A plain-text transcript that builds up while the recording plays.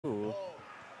Ooh.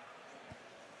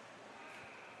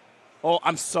 Oh,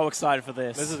 I'm so excited for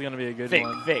this. This is going to be a good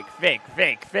one. Vic.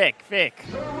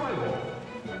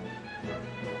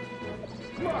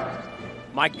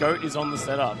 My goat is on the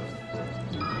setup.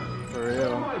 For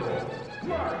real.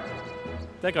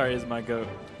 Dekar is my goat.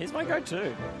 He's my goat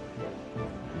too.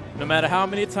 No matter how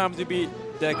many times you beat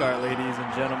Dekar, ladies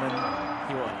and gentlemen.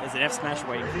 He will. Is an F smash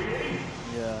waiting for you?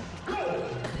 Yeah.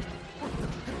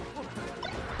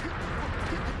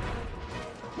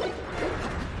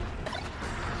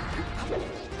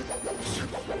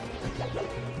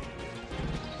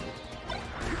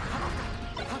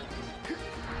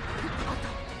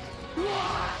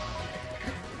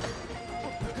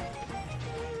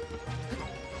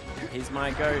 He's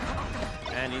my goat,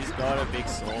 and he's got a big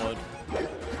sword.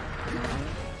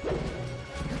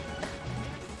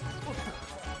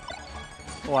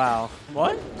 Wow.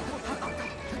 What?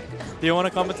 Do you want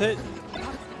to commentate?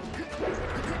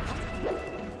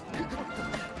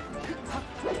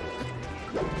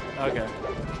 Okay.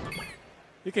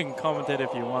 You can commentate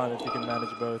if you want, if you can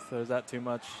manage both, or is that too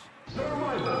much?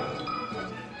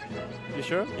 You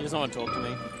sure? He doesn't want to talk to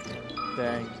me.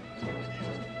 Dang.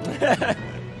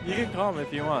 You can call him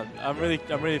if you want. I'm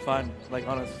really fine, like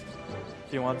honest,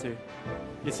 if you want to.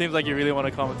 It seems like you really want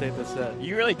to commentate this set.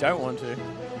 You really don't want to.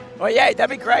 Oh yeah,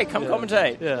 that'd be great. Come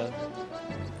commentate. Yeah.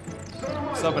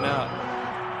 Subbing out.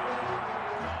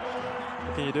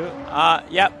 Can you do it?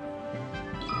 Yep.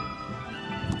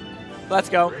 Let's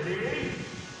go.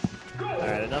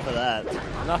 Alright, enough of that.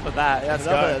 Enough of that. Let's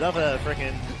go. Enough of that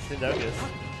freaking Syndokus.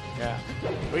 Yeah.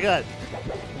 We got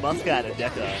Muscat and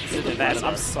Dekar. This is the best.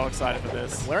 I'm so excited for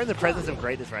this. We're in the presence of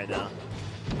greatness right now.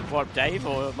 What, Dave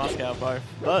or Muscat, both?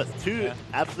 Both. Two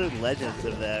absolute legends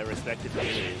of their respective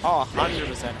communities. Oh,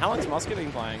 100%. How long's Muscat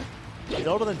been playing? He's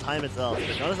older than time itself,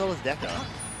 but not as old as Dekar.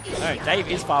 No, Dave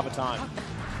is Father Time.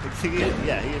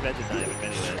 Yeah, he invented time in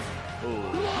many ways. Ooh.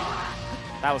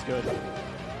 That was good.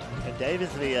 And Dave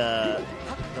is the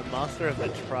master of the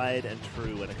tried and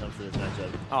true when it comes to this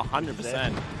matchup. Oh,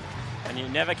 100%. And you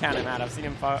never count him out. I've seen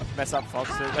him mess up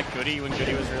Foxes, like Goody when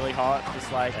Goody was really hot.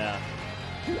 Just like... Yeah.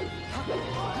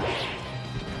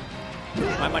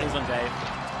 My money's on Dave.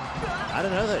 I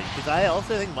don't know though, because I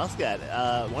also think Muscat,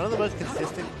 one of the most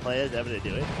consistent players ever to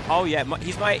do it. Oh yeah,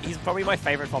 he's probably my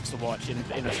favorite Fox to watch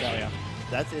in Australia.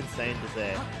 That's insane to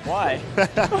say. Why?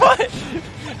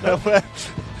 What?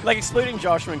 Like excluding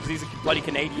Joshua because he's a bloody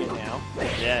Canadian now.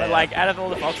 Yeah. But like out of all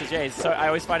the Foxes, yeah, I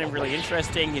always find him really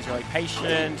interesting. He's really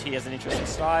patient. He has an interesting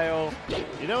style.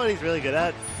 You know what he's really good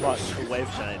at? What? The wave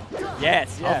shine.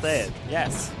 Yes. I'll say it.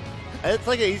 Yes. It's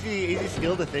like an easy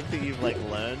skill to think that you've like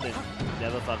learned and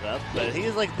never fuck up, but he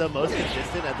is like the most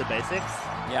consistent at the basics.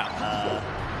 Yeah.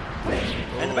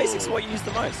 And the basics are what you use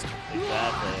the most.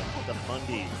 Exactly. The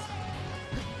fundies.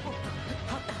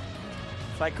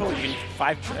 It's like cool. You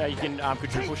can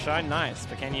quadruple shine, nice.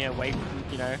 But can you wait?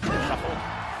 You know, shuffle.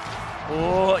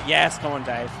 Oh yes, come on,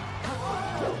 Dave.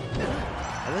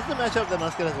 And this is a matchup that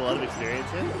Muscat has a lot of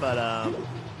experience in, but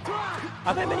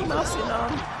are there many Marths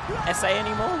in SA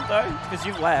anymore though? Because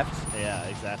you've left. Yeah,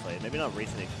 exactly. Maybe not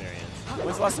recent experience.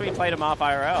 When's the last time we played a Marth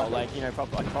IRL? Like, you know,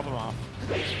 proper Marth.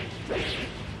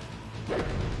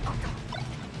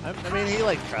 I mean, he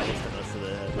like travels to most of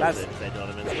the state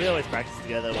tournaments. We always practice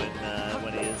together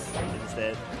when he is in the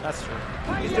state. That's true.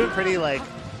 He's doing pretty like,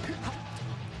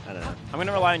 I don't know. I'm going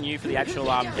to rely on you for the actual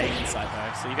game insight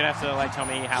though. So you're going to have to like tell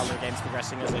me how the game's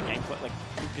progressing as a gameplay, like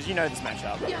because you know this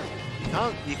matchup.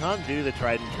 You can't do the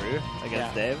tried and true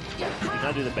against Dave. You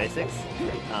can't do the basics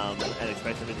and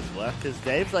expect them to just work because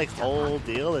Dave's like whole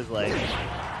deal is like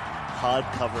hard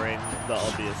covering the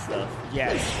obvious stuff.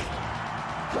 Yes.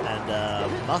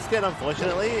 And Muscat,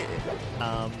 unfortunately,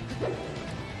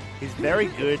 he's very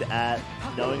good at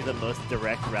knowing the most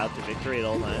direct route to victory at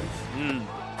all times.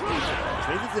 Which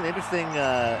means it's an interesting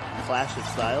clash of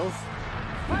styles.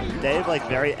 Dave, like,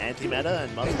 very anti-meta,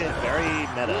 and Muscat, very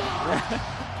meta.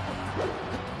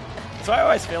 So I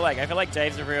always feel like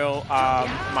Dave's a real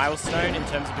milestone in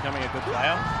terms of becoming a good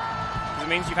player. Because it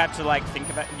means you have to, like,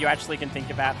 you actually can think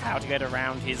about how to get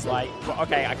around his, like, well,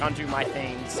 okay, I can't do my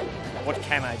things. What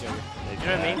can I do? Exactly. You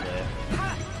know what I mean?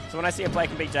 So when I see a player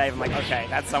can beat Dave, I'm like, okay,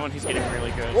 that's someone who's getting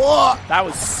really good. Whoa! That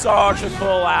was such a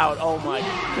call out. Oh my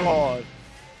god.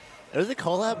 It was a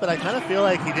call out, but I kind of feel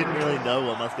like he didn't really know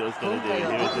what Muscat was going to do. He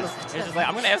was just like,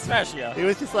 I'm going to F smash you. He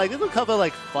was just like, this will cover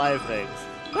like 5 things.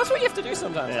 That's what you have to do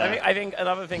sometimes. Yeah. I think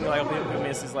another thing like people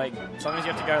miss is like sometimes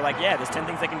you have to go like, yeah, there's 10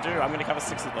 things they can do. I'm going to cover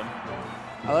 6 of them.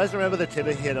 I always remember the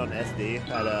tibia hit on SD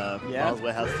at Miles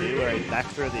Warehouse 2, where he backed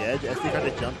through the edge. SD tried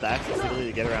to jump back specifically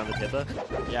to get around the tipper.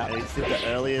 Yeah. And he just did the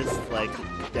earliest, like,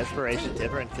 desperation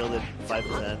tipper and killed it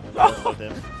 5%. With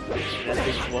him. And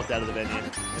SD just walked out of the venue.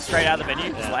 Straight out of the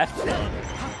venue, just left.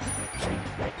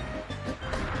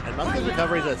 And Muscat's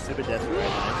recoveries are super desperate right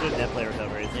now. He's doing net play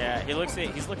recoveries. Yeah,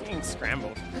 he's looking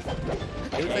scrambled.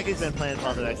 He looks like he's been playing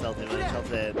Path of Exile too much. I'll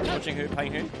say it. Watching who?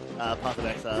 Playing who? Path of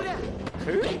Exile.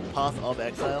 Who? Path of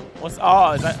Exile. What's?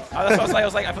 Oh, is that? Oh, that's what I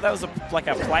was like. I thought that was like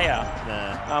a player.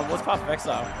 Nah. What's Path of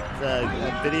Exile? It's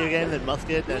a video game that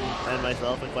Muscat and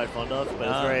myself are quite fond of, but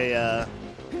it's very...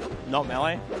 Not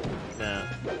melee? No.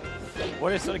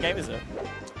 What sort of game is it?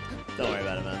 Don't worry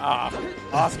about it, man.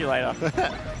 I'll ask you later.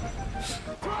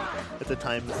 It's a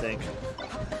time sink.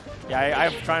 Yeah,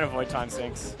 I'm trying to avoid time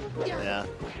sinks. Yeah.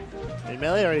 I mean,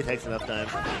 melee already takes enough time.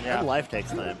 Yeah. And life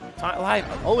takes time.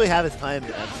 Life. All we have is time,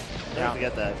 Dan. Don't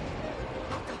forget that.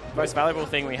 Most valuable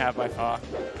thing we have by far.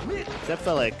 Except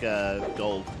for, like,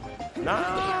 gold.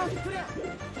 Nah.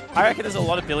 I reckon there's a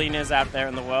lot of billionaires out there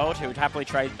in the world who would happily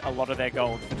trade a lot of their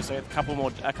gold for just a couple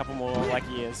more like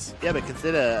years. Yeah, but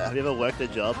consider, have you ever worked a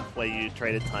job where you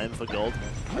traded time for gold?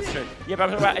 That's true. Yeah, but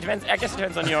it depends. I guess it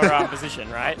depends on your position,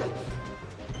 right?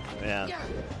 Yeah.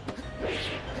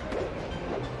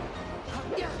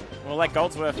 Well, like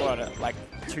gold's worth what, like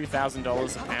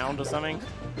 $2,000 a pound or something.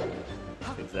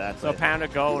 Exactly. So a pound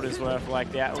of gold is worth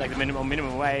like the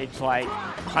minimum wage, like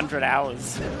 100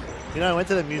 hours. You know, I went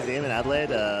to the museum in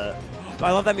Adelaide.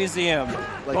 I love that museum.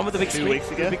 Like One with the big 2 squid.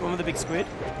 weeks ago? The one with the big squid.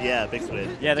 Yeah, big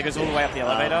squid. Yeah, that goes all the way up the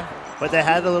elevator. But they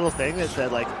had a little thing that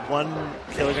said like 1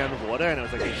 kilogram of water, and it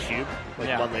was like a cube,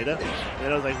 like 1 liter. And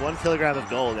then it was like 1 kilogram of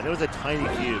gold, and it was a tiny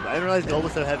cube. I didn't realize gold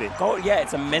was so heavy. Gold, yeah,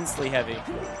 it's immensely heavy.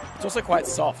 It's also quite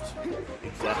soft.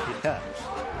 Exactly, yeah.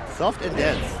 Soft and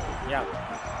dense. Yeah.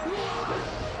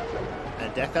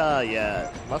 And Dekar,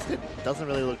 yeah, Muscat doesn't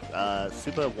really look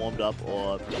super warmed up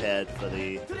or prepared for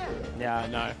the... Yeah,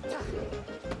 no.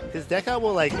 Because Dekar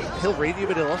will, like, he'll read you,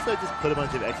 but he'll also just put a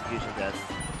bunch of execution tests.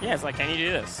 Yeah, it's like, can you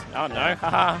do this? Oh, no.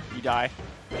 Haha, you die.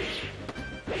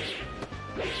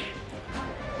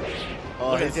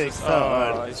 Oh, he's getting so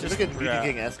hard. It's He's just looking Beauty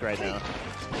King-esque right now.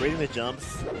 Reading the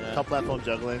jumps, top platform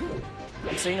juggling.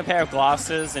 I'm seeing a pair of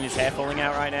glasses and his hair falling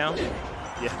out right now.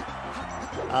 Yeah.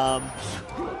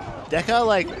 Dekar,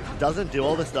 like, doesn't do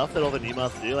all the stuff that all the new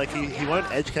Marths do. Like, he won't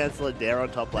edge cancel a dare on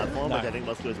top platform, which I think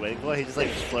Muscat was waiting for. He just,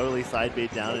 like, slowly side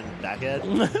beat down and back edge.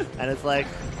 And it's like,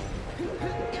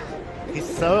 he's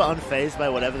so unfazed by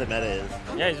whatever the meta is.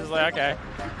 Yeah, he's just like, okay.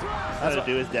 That's what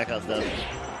to do his Dekar stuff.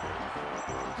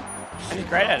 And he's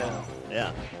great at it.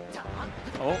 Yeah.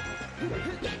 Oh.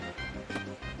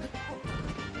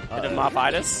 Bit of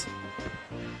Marthitis.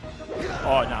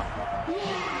 Oh, no.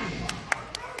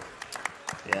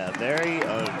 Yeah, very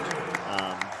owned.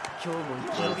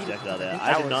 Dekar there.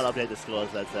 I did not update the scores,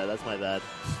 that's my bad.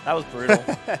 That was brutal.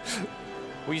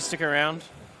 Will you stick around?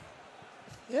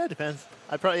 Yeah, it depends.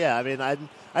 I mean, I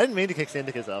didn't mean to kick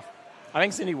Syndicates off. I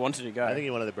think Cindy wanted to go. I think he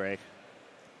wanted to break.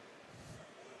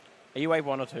 Are you wave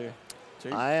 1 or 2?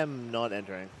 2? I am not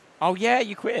entering. Oh, yeah,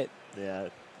 you quit. Yeah.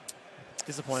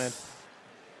 Disappointed.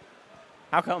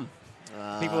 How come?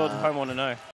 People at home want to know.